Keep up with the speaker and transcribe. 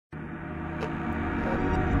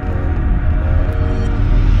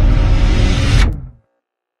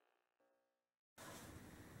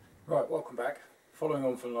Following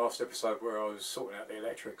on from the last episode where I was sorting out the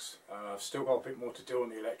electrics, I've still got a bit more to do on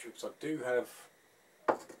the electrics. I do have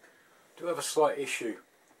a slight issue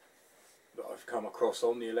that I've come across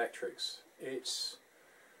on the electrics. It's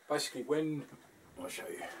basically I'll show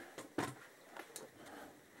you.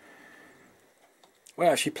 When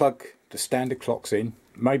I actually plug the standard clocks in,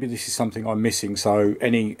 maybe this is something I'm missing, so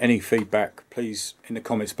any feedback please in the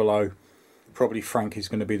comments below. Probably Frank is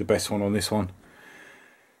going to be the best one on this one.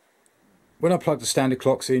 When I plug the standard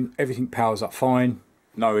clocks in, everything powers up fine,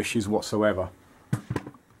 no issues whatsoever. I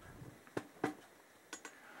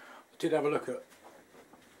did have a look at,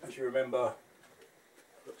 as you remember, I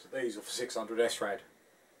looked at these off a 600 SRAD.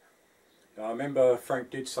 Now I remember Frank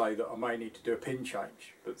did say that I may need to do a pin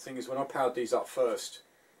change, but the thing is, when I powered these up first,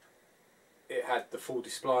 it had the full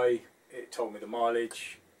display, it told me the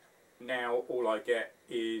mileage. Now all I get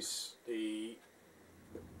is the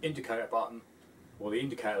indicator button, or the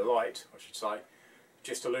indicator light I should say,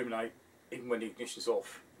 just illuminate even when the ignition's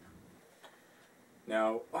off.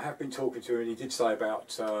 Now I have been talking to him and he did say about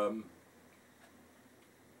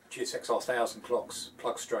GSXR 1000 clocks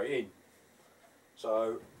plug straight in.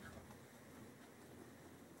 So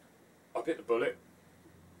I bit the bullet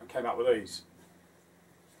and came up with these.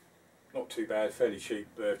 Not too bad, fairly cheap.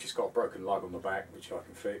 They've just got a broken lug on the back which I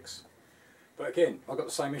can fix. But again, I've got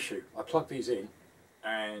the same issue. I plug these in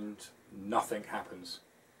and nothing happens.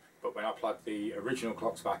 But when I plug the original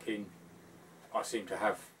clocks back in, I seem to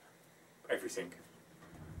have everything.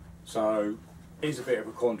 So it's a bit of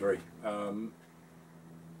a quandary. You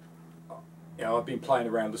know, I've been playing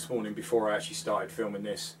around this morning before I actually started filming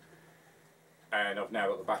this, and I've now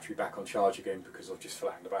got the battery back on charge again because I've just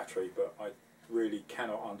flattened the battery, but I really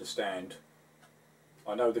cannot understand.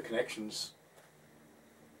 I know the connections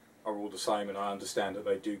are all the same and I understand that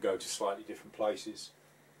they do go to slightly different places,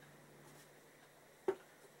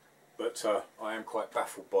 but I am quite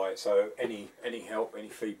baffled by it. So any help, any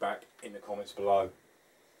feedback in the comments below.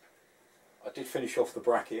 I did finish off the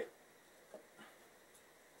bracket.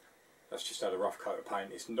 That's just had a rough coat of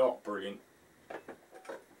paint. It's not brilliant,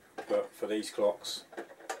 but for these clocks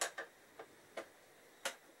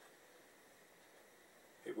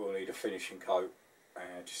it will need a finishing coat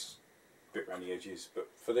and just a bit around the edges, but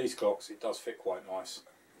for these clocks it does fit quite nice.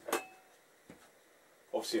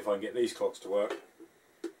 Obviously if I can get these clocks to work,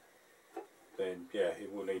 then yeah, it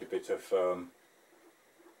will need a bit of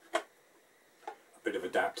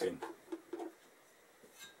adapting.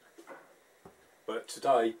 But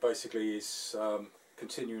today basically is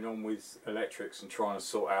continuing on with electrics and trying to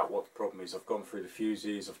sort out what the problem is. I've gone through the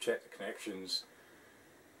fuses, I've checked the connections,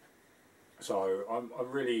 so I'm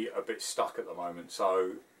really a bit stuck at the moment.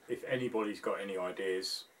 So if anybody's got any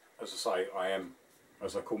ideas, as I say, I am,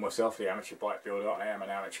 as I call myself, the amateur bike builder. I am an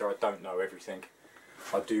amateur, I don't know everything.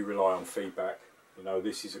 I do rely on feedback. You know,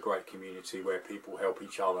 this is a great community where people help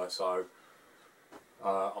each other, so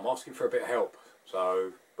I'm asking for a bit of help.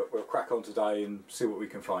 So, but we'll crack on today and see what we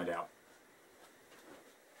can find out.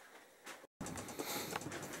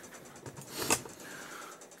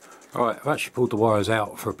 Alright, I've actually pulled the wires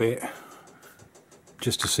out for a bit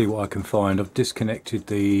just to see what I can find. I've disconnected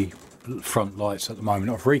the front lights at the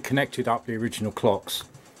moment. I've reconnected up the original clocks.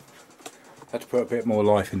 Had to put a bit more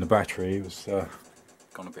life in the battery. It was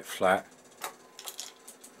gone a bit flat.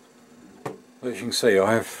 As you can see,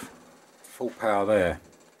 I have full power there.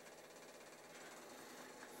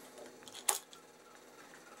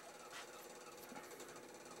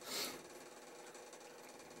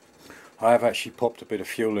 I have actually popped a bit of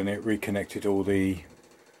fuel in it, reconnected all the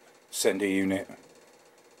sender unit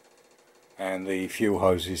and the fuel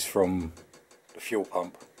hoses from the fuel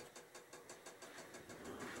pump.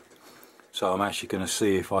 So I'm actually going to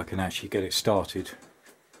see if I can actually get it started.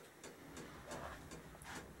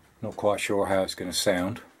 Not quite sure how it's going to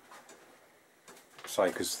sound. Say,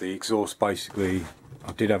 because the exhaust basically,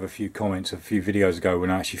 I did have a few comments a few videos ago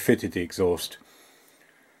when I actually fitted the exhaust.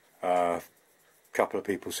 A couple of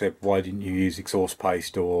people said, why didn't you use exhaust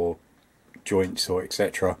paste or joints or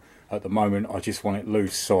etc. At the moment I just want it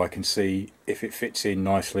loose so I can see if it fits in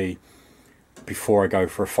nicely before I go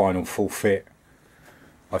for a final full fit.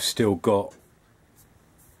 I've still got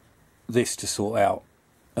this to sort out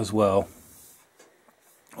as well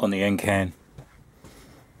on the end can.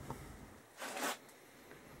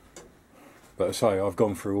 But I say, I've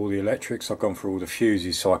gone through all the electrics, I've gone through all the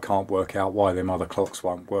fuses, so I can't work out why them other clocks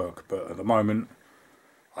won't work. But at the moment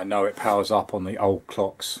I know it powers up on the old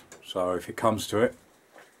clocks, so if it comes to it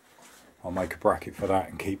I'll make a bracket for that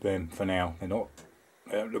and keep them for now. They don't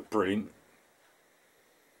look brilliant,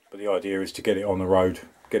 but the idea is to get it on the road,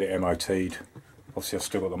 get it MOT'd. Obviously I've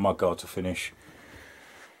still got the mudguard to finish,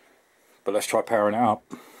 But let's try powering it up.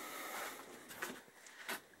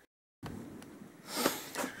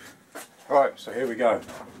 Right, so here we go.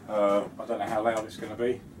 I don't know how loud it's going to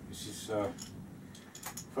be. This is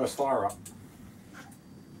first fire up.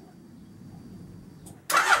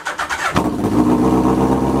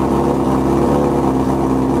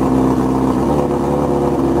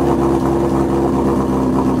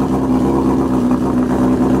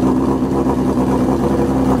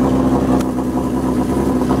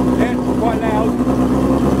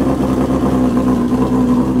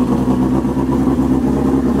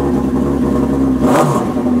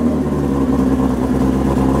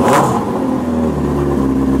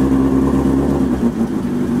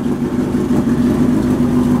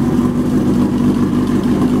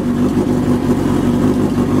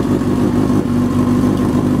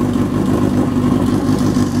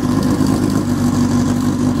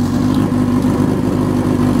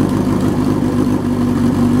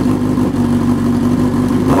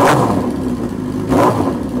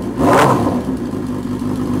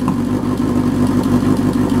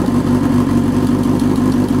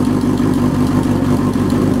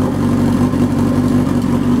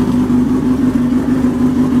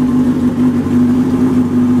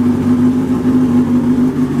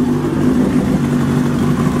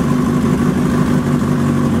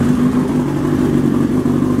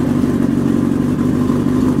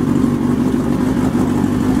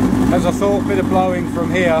 As I thought, a bit of blowing from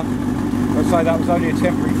here. I'd say that was only a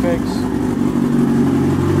temporary fix.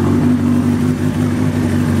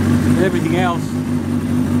 But everything else,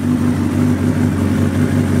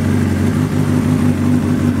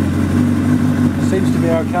 seems to be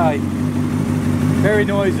okay. Very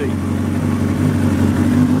noisy.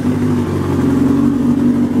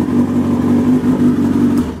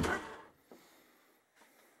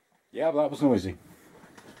 Yeah, but that was noisy.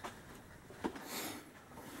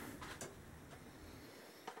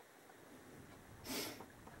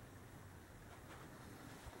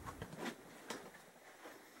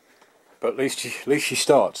 But at least she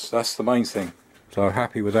starts. That's the main thing. So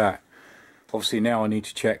happy with that. Obviously now I need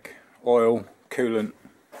to check oil, coolant,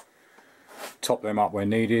 top them up where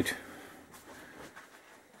needed.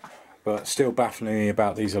 But still baffling me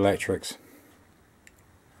about these electrics.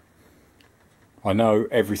 I know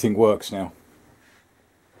everything works now.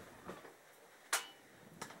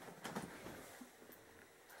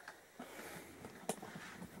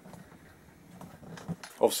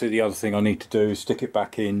 Obviously the other thing I need to do is stick it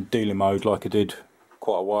back in dealer mode like I did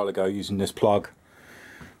quite a while ago using this plug,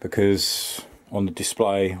 because on the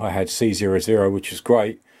display I had C00, which is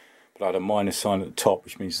great, but I had a minus sign at the top,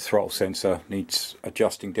 which means the throttle sensor needs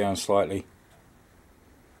adjusting down slightly.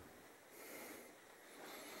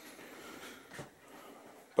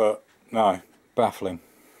 But no, baffling.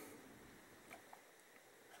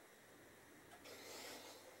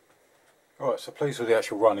 Right, so pleased with the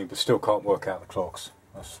actual running, but still can't work out the clocks.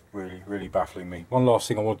 That's really baffling me. One last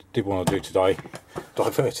thing I did want to do today,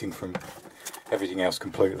 diverting from everything else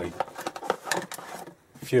completely.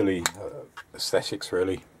 Purely aesthetics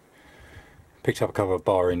really. Picked up a couple of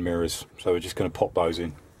bar-in mirrors, so we're just going to pop those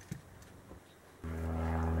in.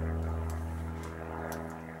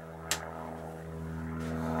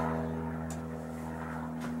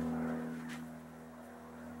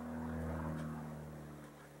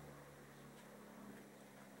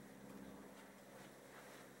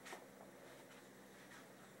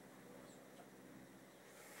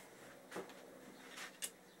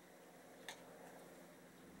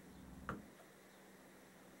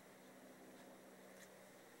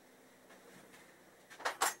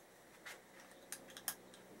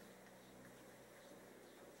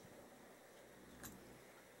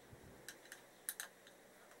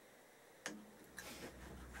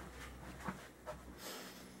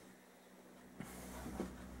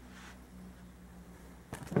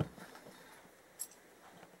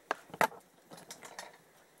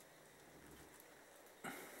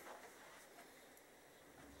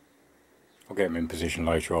 I'll get them in position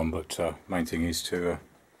later on, but main thing is to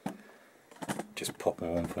just pop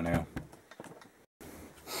them on for now.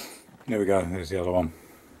 There we go, there's the other one.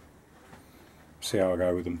 See how I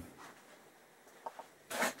go with them.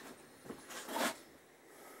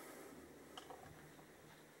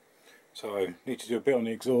 So, need to do a bit on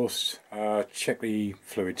the exhaust, check the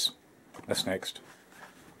fluids. That's next.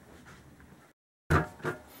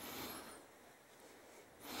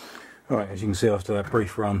 Alright, as you can see after that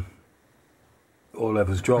brief run, oil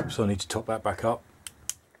levels dropped, so I need to top that back up.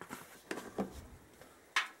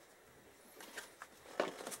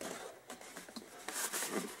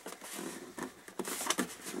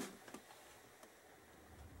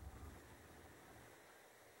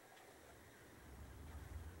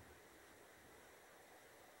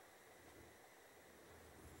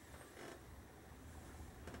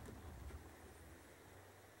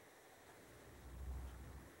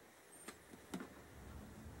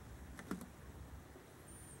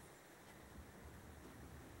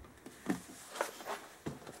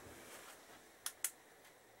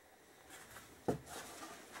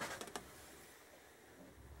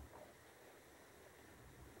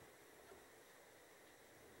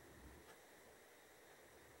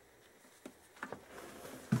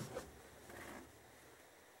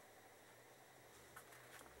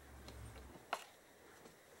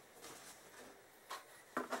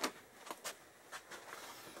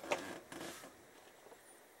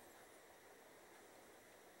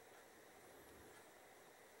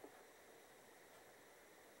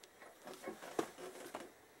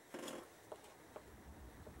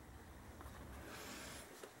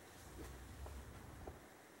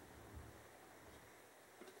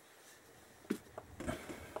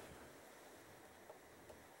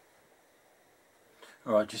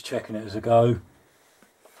 Alright, just checking it as I go.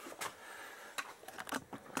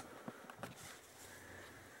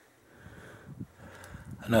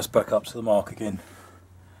 And that's back up to the mark again.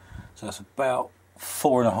 So that's about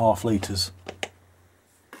 4.5 litres.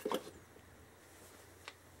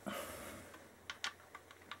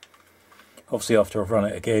 Obviously after I've run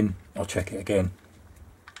it again, I'll check it again.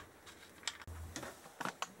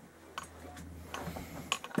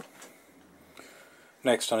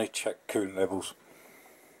 Next I need to check coolant levels.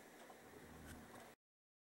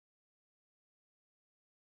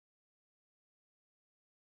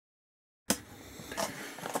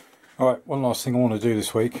 Alright, one last thing I want to do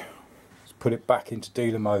this week is put it back into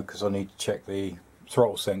dealer mode because I need to check the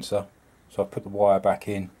throttle sensor. So I've put the wire back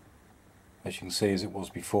in, as you can see, as it was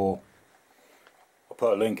before. I'll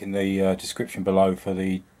put a link in the description below for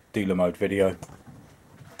the dealer mode video.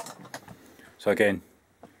 So again,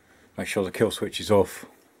 make sure the kill switch is off.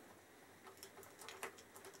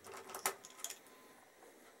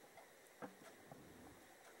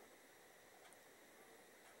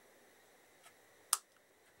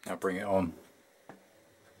 Now bring it on.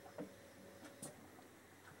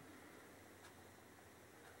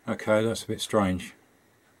 Okay, that's a bit strange.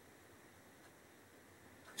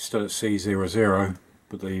 It's still at C00,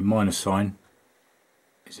 but the minus sign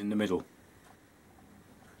is in the middle.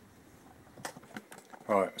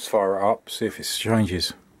 Right, let's fire it up, see if it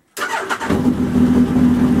changes.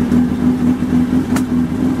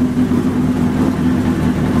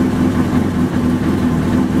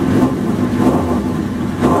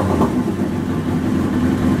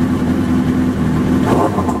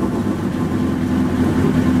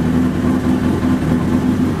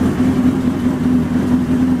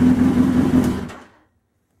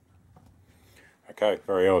 Okay,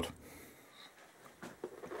 very odd.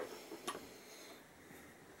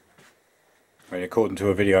 I mean, according to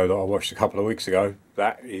a video that I watched a couple of weeks ago,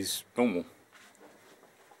 that is normal.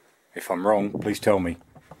 If I'm wrong, please tell me.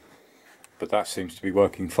 But that seems to be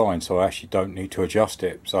working fine, so I actually don't need to adjust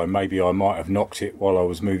it. So maybe I might have knocked it while I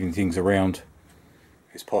was moving things around.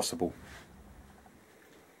 It's possible.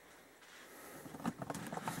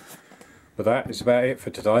 But that is about it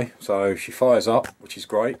for today. So she fires up, which is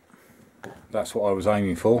great. That's what I was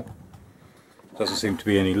aiming for. Doesn't seem to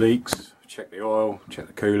be any leaks. Check the oil, check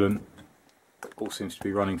the coolant. All seems to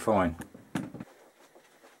be running fine.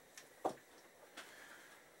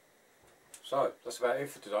 So that's about it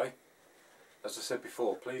for today. As I said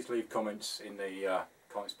before, please leave comments in the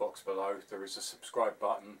comments box below. There is a subscribe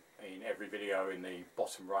button in every video in the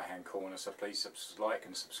bottom right hand corner, so please like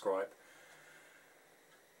and subscribe.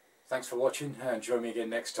 Thanks for watching and join me again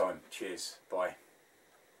next time. Cheers. Bye.